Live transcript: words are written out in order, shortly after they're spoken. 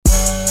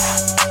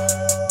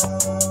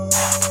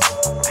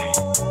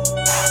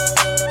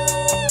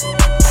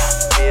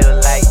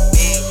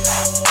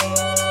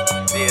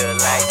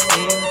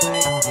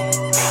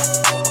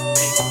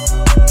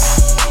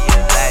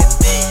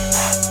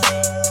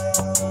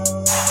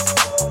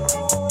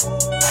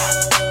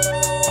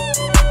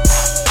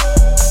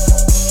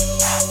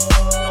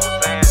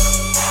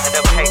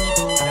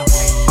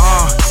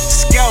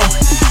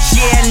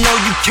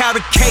out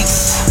a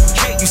case.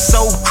 You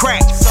so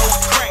crack.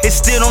 It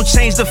still don't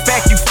change the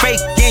fact you fake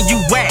and you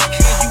whack.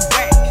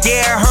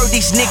 Yeah, I heard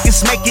these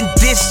niggas making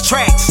diss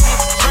tracks,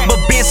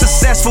 but being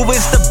successful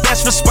is the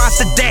best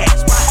response to that.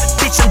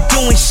 Bitch, I'm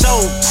doing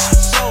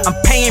shows, I'm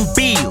paying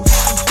bills.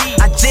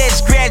 I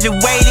just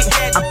graduated,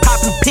 I'm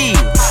popping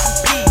pills.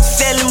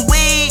 Selling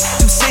weed,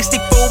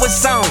 260 for a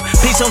zone.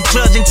 Please don't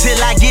judge until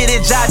I get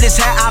a job, this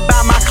how I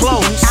buy my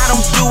clothes. I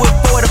don't do it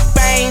for the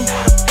fame,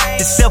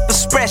 it's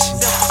self-expression.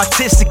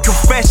 Artistic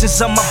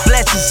confessions of my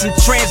blessings and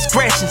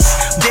transgressions.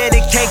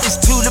 Dedicate this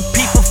to the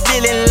people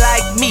feeling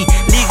like me.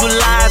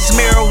 Legalize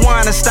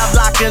marijuana, stop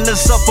locking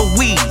us up for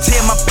weed.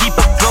 Tell my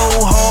people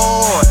go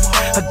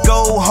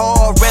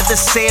hard, rather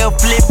sell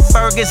flip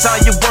burgers or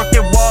you work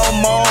at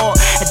Walmart.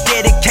 I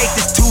dedicate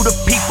this to the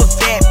people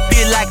that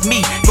feel like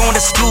me. Going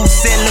to school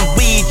selling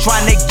weed,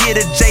 trying to get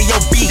a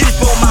J.O.B. This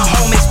for my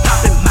homies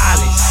popping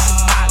mileage,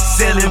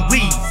 selling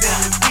weed.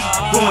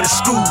 Going to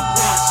school,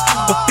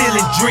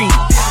 fulfilling dreams,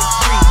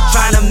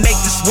 trying to make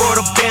this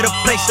world a better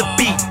place to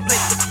be.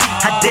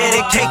 I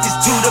dedicate this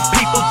to the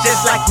people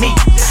just like me.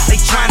 They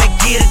trying to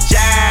get a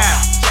job,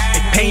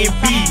 they paying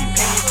bills.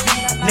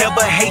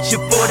 Never hate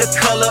you for the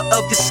color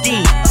of your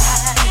skin,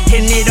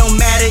 and it don't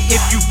matter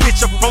if you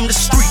rich or from the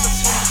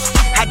streets.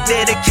 I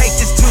dedicate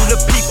this to the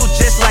people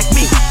just like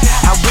me.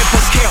 I went from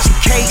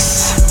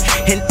case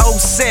in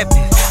 07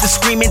 to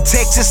screaming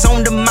Texas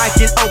on the mic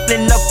and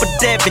opening up for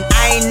Devin.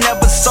 I ain't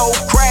never sold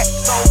crack,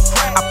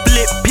 I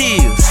flip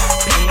pills.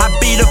 I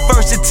be the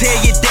first to tell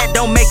you that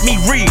don't make me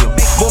real.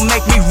 What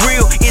make me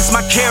real is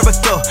my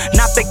character,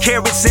 not the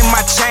carrots in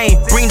my chain.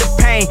 Bring the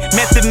pain,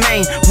 Method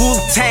Man,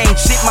 Wu-Tang.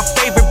 Shit, my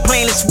favorite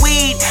plant is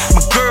weed.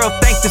 My girl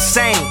think the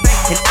same,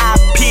 and I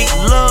pick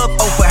love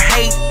over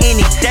hate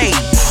any day.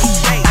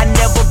 I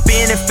never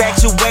been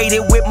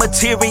infatuated with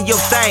material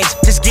things.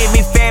 Just give me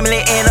family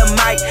and a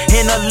mic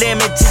and a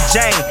limited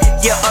Jane.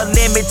 Yeah,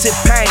 unlimited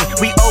pain.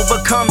 We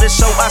overcome to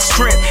show our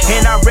strength,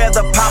 and I'd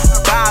rather pop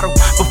a bottle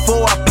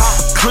before I pop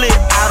a clip.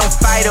 I don't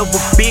fight over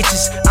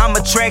bitches, I'm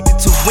attracted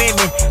to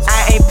women.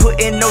 I ain't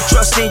putting no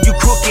trust in you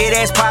crooked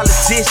ass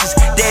politicians.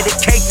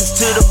 Dedicate this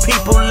to the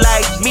people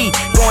like me.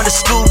 Going to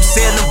school,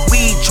 selling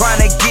weed,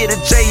 trying to get a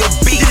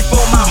J.O.B. This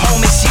for my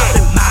homies,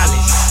 yeah.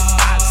 Mileage,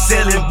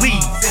 selling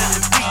weed.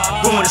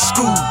 Going to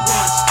school,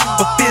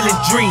 fulfilling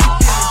dreams,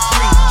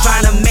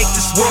 trying to make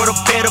this world a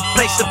better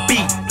place to be.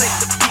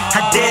 I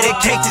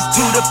dedicate this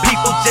to the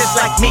people just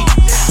like me.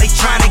 They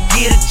trying to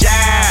get a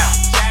job,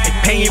 they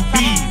paying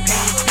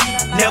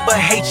bills. Never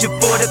hate you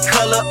for the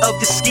color of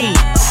your skin,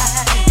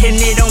 and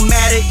it don't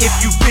matter if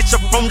you rich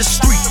or from the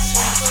streets.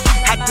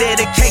 I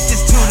dedicate